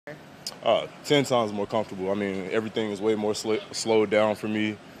10 times more comfortable. I mean, everything is way more slowed down for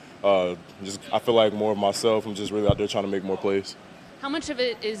me. I feel like more of myself. I'm just really out there trying to make more plays. How much of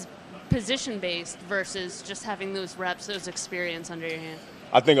it is position-based versus just having those reps, those experience under your hand?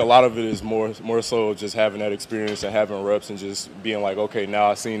 I think a lot of it is more so just having that experience and having reps and just being like, okay, now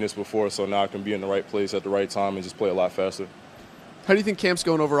I've seen this before, so now I can be in the right place at the right time and just play a lot faster. How do you think camp's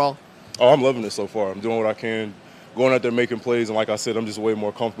going overall? Oh, I'm loving it so far. I'm doing what I can, going out there making plays, and like I said, I'm just way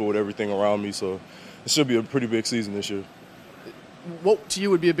more comfortable with everything around me, so it should be a pretty big season this year. What to you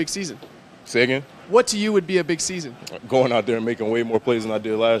would be a big season? Say again? What to you would be a big season? Going out there and making way more plays than I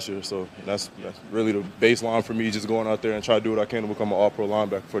did last year. So that's really the baseline for me, just going out there and try to do what I can to become an all-pro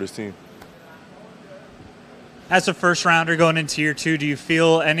linebacker for this team. As a first-rounder going into year 2, do you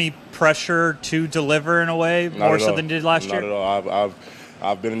feel any pressure to deliver in a way, more so than you did last year? Not at all.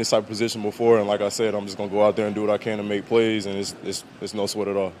 I've been in this type of position before, and like I said, I'm just going to go out there and do what I can to make plays, and it's no sweat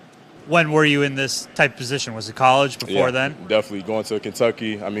at all. When were you in this type of position? Was it college before then? Definitely. Going to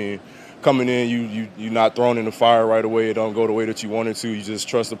Kentucky, I mean, coming in, you're not thrown in the fire right away. It don't go the way that you wanted to. You just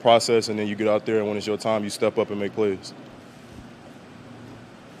trust the process, and then you get out there, and when it's your time, you step up and make plays.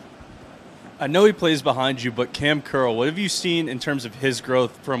 I know he plays behind you, but Cam Curl, what have you seen in terms of his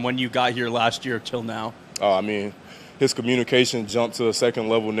growth from when you got here last year till now? I mean, his communication jumped to a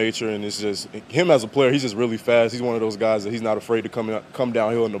second-level nature, and it's just him as a player, he's just really fast. He's one of those guys that he's not afraid to come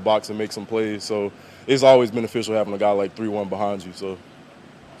downhill in the box and make some plays. So it's always beneficial having a guy like 3-1 behind you. So.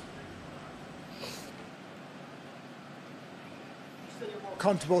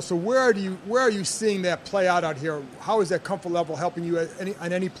 Comfortable. So where are you seeing that play out here? How is that comfort level helping you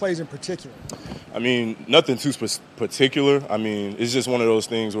on any plays in particular? I mean, nothing too particular. I mean, it's just one of those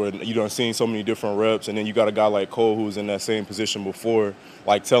things where you done seen so many different reps, and then you got a guy like Cole who's in that same position before,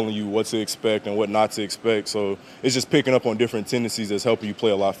 like telling you what to expect and what not to expect. So it's just picking up on different tendencies that's helping you play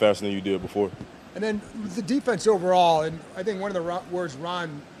a lot faster than you did before. And then the defense overall, and I think one of the words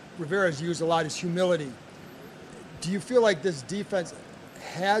Ron Rivera has used a lot is humility. Do you feel like this defense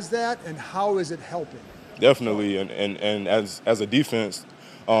has that, and how is it helping? Definitely, and as a defense,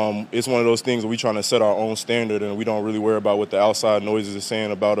 it's one of those things where we're trying to set our own standard, and we don't really worry about what the outside noises are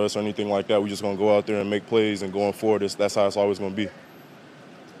saying about us or anything like that. We're just going to go out there and make plays, and going forward, that's how it's always going to be. There's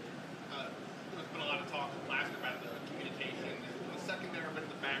been a lot of talk last year about the communication in the secondary, but in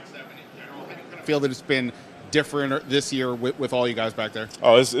the back seven in general. How do you kind of feel that it's been different this year with all you guys back there?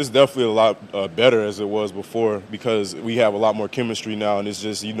 Oh, it's definitely a lot better as it was before, because we have a lot more chemistry now, and it's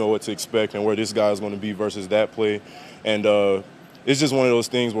just, you know what to expect and where this guy is going to be versus that play. And it's just one of those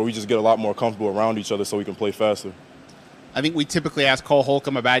things where we just get a lot more comfortable around each other so we can play faster. I think we typically ask Cole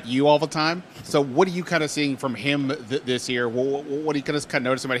Holcomb about you all the time. So what are you kind of seeing from him this year? What are you kind of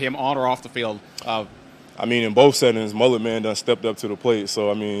noticing about him on or off the field? I mean, in both settings, Mullet Man done stepped up to the plate.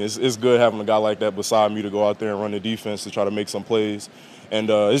 So, I mean, it's good having a guy like that beside me to go out there and run the defense to try to make some plays. And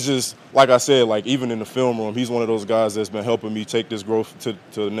it's just, like I said, like even in the film room, he's one of those guys that's been helping me take this growth to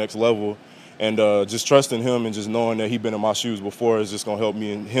the next level. And just trusting him and just knowing that he's been in my shoes before is just going to help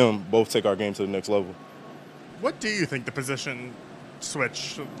me and him both take our game to the next level. What do you think the position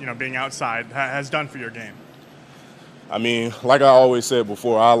switch, being outside, has done for your game? I mean, like I always said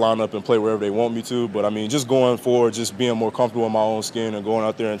before, I line up and play wherever they want me to. But, I mean, just going forward, just being more comfortable in my own skin and going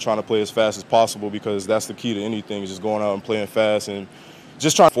out there and trying to play as fast as possible, because that's the key to anything, is just going out and playing fast and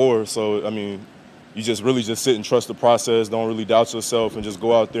just trying forward. So, I mean, you just really just sit and trust the process, don't really doubt yourself, and just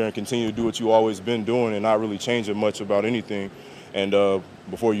go out there and continue to do what you've always been doing and not really changing much about anything. And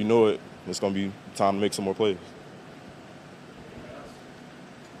before you know it, it's going to be time to make some more plays.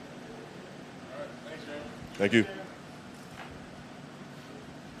 Thank you.